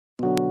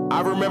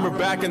I remember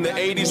back in the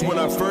 80s when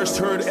I first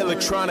heard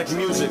electronic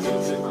music.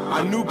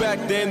 I knew back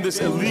then this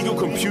illegal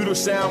computer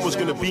sound was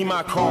gonna be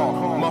my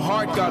call. My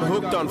heart got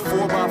hooked on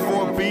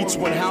 4x4 beats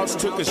when house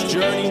took its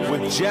journey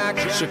with Jack,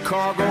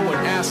 Chicago,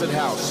 and Acid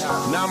House.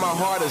 Now my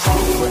heart is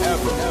hooked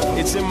forever.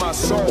 It's in my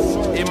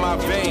soul, in my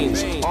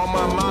veins, on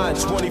my mind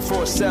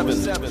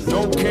 24/7.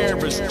 Don't care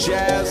if it's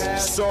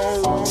jazz,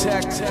 soul,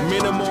 tech,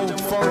 minimal,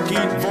 funky,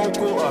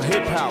 vocal, or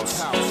hip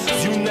house.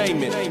 You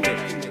name it,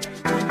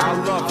 I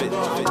love it.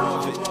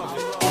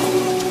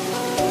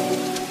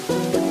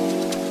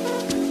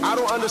 I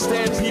don't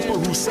understand people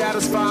who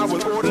satisfy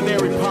with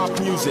ordinary pop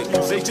music.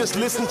 They just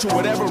listen to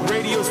whatever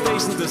radio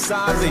station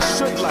decides they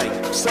should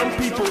like. Some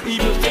people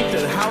even think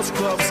that house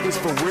clubs is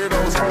for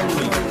weirdos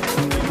only.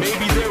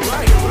 Maybe they're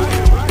right.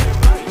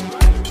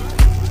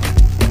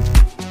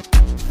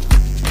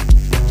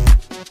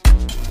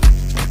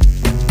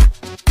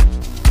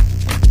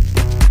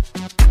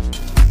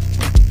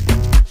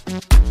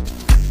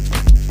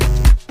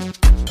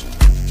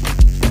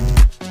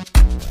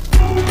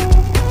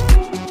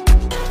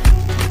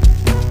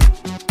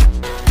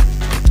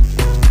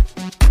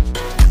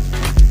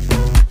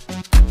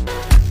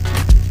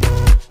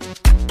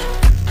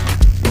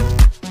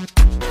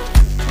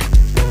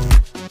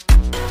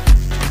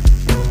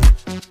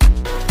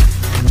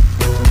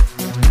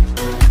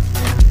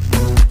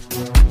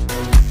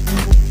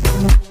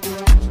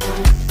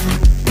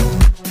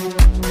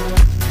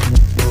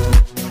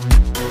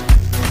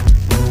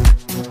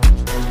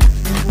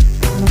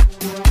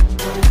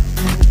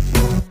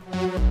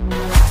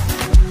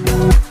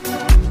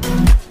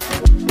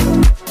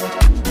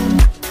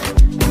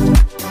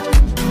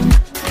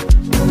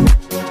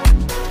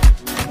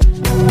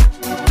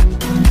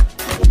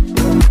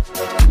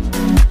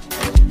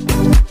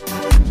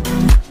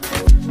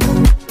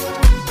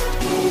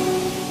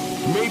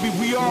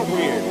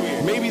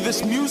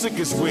 This music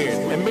is weird,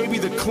 and maybe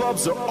the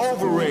clubs are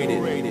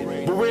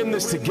overrated. But we're in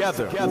this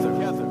together.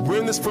 We're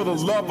in this for the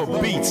love of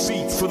beats,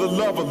 for the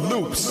love of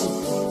loops.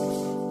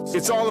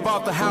 It's all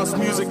about the house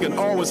music and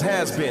always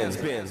has been.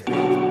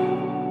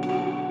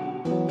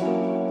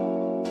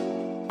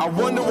 I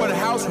wonder what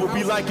house will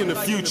be like in the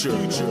future.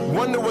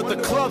 Wonder what the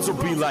clubs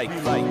will be like.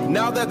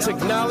 Now that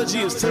technology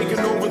has taken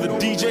over the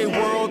DJ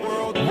world,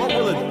 what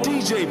will a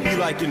DJ be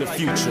like in the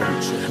future?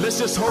 Let's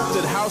just hope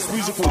that house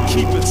music will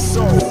keep its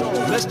soul.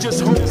 Let's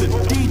just hope that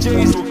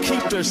DJs will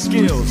keep their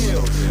skills.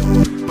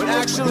 But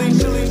actually,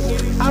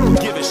 I don't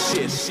give a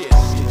shit.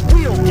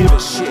 We don't give a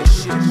shit.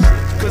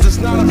 Cause it's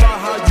not about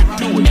how you